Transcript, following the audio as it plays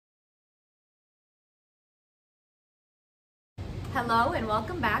Hello and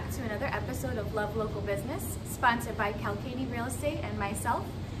welcome back to another episode of Love Local Business, sponsored by Calcany Real Estate and myself,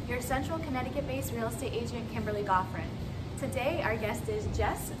 your Central Connecticut-based real estate agent, Kimberly Goffrin. Today, our guest is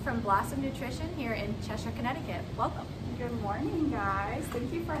Jess from Blossom Nutrition here in Cheshire, Connecticut. Welcome. Good morning, guys.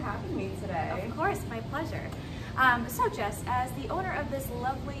 Thank you for having me today. Of course, my pleasure. So Jess, as the owner of this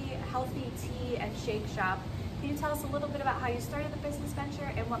lovely, healthy tea and shake shop, can you tell us a little bit about how you started the business venture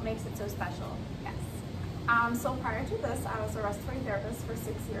and what makes it so special? Yes. So prior to this, I was a respiratory therapist for 6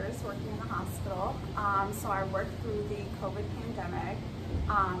 years working in a hospital. So I worked through the COVID pandemic.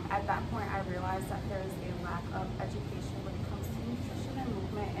 At that point, I realized that there is a lack of education when it comes to nutrition and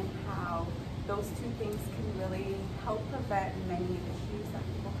movement and how those two things can really help prevent many issues that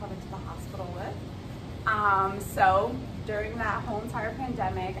people come into the hospital with. So during that whole entire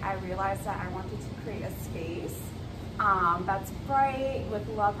pandemic, I realized that I wanted to create a space that's bright with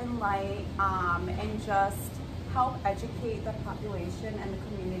love and light, and just help educate the population and the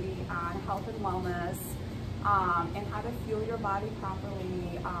community on health and wellness, and how to fuel your body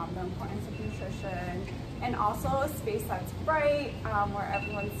properly, the importance of nutrition, and also a space that's bright, where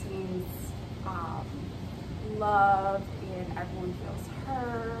everyone seems loved and everyone feels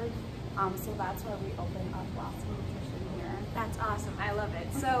heard. So that's why we opened up Blossom Nutrition here. That's awesome. I love it.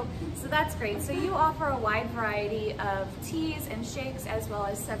 So that's great. So you offer a wide variety of teas and shakes, as well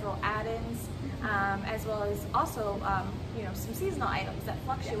as several add-ins, as well as also some seasonal items that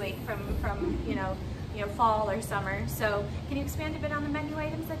fluctuate from fall or summer. So can you expand a bit on the menu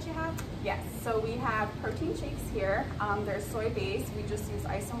items that you have? Yes. So we have protein shakes here. They're soy-based. We just use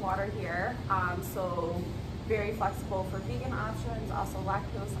ice and water here. So very flexible for vegan options, also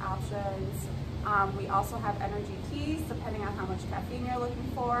lactose options. We also have energy teas, depending on how much caffeine you're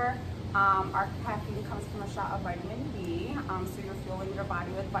looking for. Our caffeine comes from a shot of vitamin D, so you're fueling your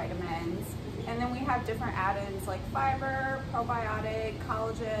body with vitamins. And then we have different add-ins like fiber, probiotic,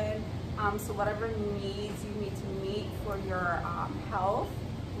 collagen, so whatever needs you need to meet for your health,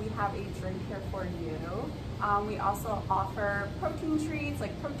 we have a drink here for you. We also offer protein treats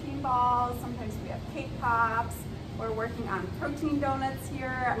like protein balls. Sometimes we have cake pops. We're working on protein donuts here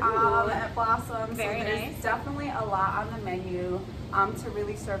at Blossom. Very so there's nice. Definitely a lot on the menu to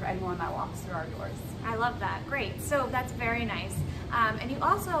really serve anyone that walks through our doors. I love that. Great. So that's very nice. And you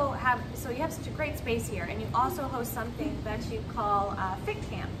also have, you have such a great space here, and you also host something that you call Fit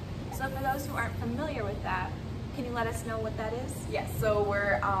Camp. So for those who aren't familiar with that, can you let us know what that is? Yes, so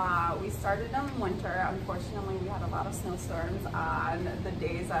we started in winter. Unfortunately, we had a lot of snowstorms on the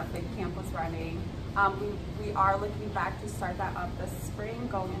days that Fit Camp was running. We are looking back to start that up this spring,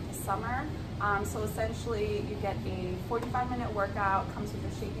 going into summer. So essentially, you get a 45-minute workout, comes with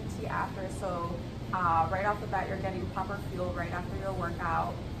your shake and tea after. So right off the bat, you're getting proper fuel right after your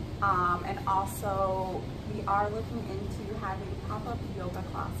workout. And also, we are looking into having pop-up yoga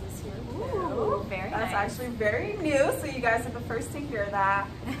classes here too. Ooh, That's nice. actually very new, so you guys are the first to hear that.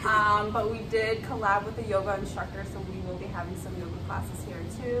 But we did collab with a yoga instructor, so we will be having some yoga classes here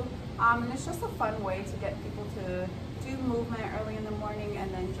too. And it's just a fun way to get people to do movement early in the morning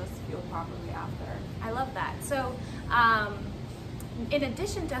and then just feel properly after. I love that. So in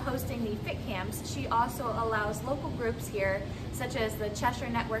addition to hosting the Fit Camps, she also allows local groups here, such as the Cheshire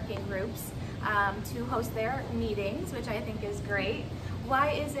Networking Groups, to host their meetings, which I think is great.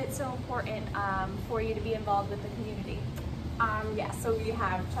 Why is it so important for you to be involved with the community? So we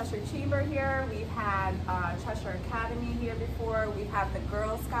have Cheshire Chamber here, we've had Cheshire Academy here before, we have the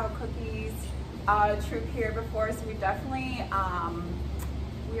Girl Scout Cookies troop here before, so we definitely,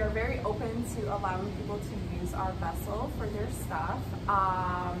 we are very open to allowing people to use our vessel for their stuff.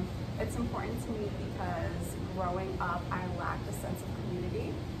 It's important to me because growing up, I lacked a sense of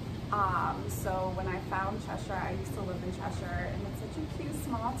community. So when I found Cheshire, I used to live in Cheshire, and it's such a cute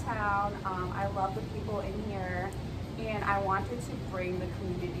small town. I love the people in here, and I wanted to bring the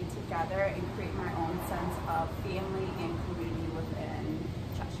community together and create my own sense of family and community within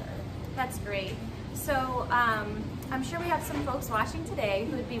Cheshire. That's great. So I'm sure we have some folks watching today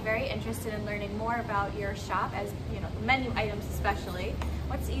who would be very interested in learning more about your shop, as the menu items especially.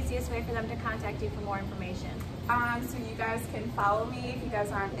 What's the easiest way for them to contact you for more information? So you guys can follow me if you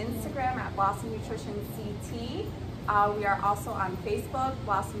guys are on Instagram at Blossom Nutrition CT. We are also on Facebook,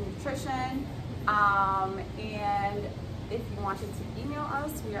 Blossom Nutrition. And if you wanted to email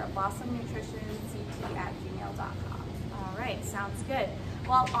us, we are blossomnutritionct@gmail.com. All right, sounds good.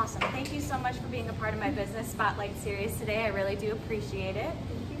 Well, awesome. Thank you so much for being a part of my Business Spotlight series today. I really do appreciate it.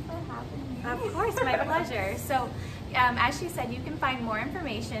 Thank you for having me. Of course, my pleasure. So, as she said, you can find more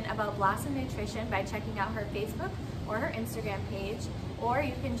information about Blossom Nutrition by checking out her Facebook or her Instagram page. or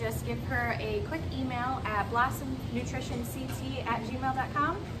you can just give her a quick email at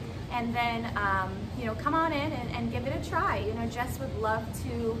blossomnutritionct@gmail.com, and then come on in and give it a try. Jess would love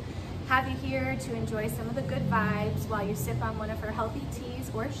to have you here to enjoy some of the good vibes while you sip on one of her healthy teas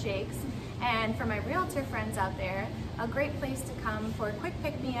or shakes. And for my realtor friends out there, a great place to come for a quick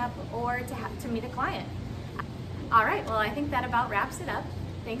pick-me-up or to meet a client. All right, well, I think that about wraps it up.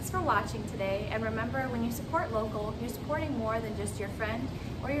 Thanks for watching today, and remember, when you support local, you're supporting more than just your friend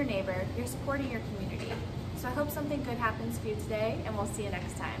or your neighbor, you're supporting your community. So I hope something good happens for you today, and we'll see you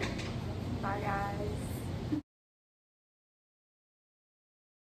next time. Bye, guys.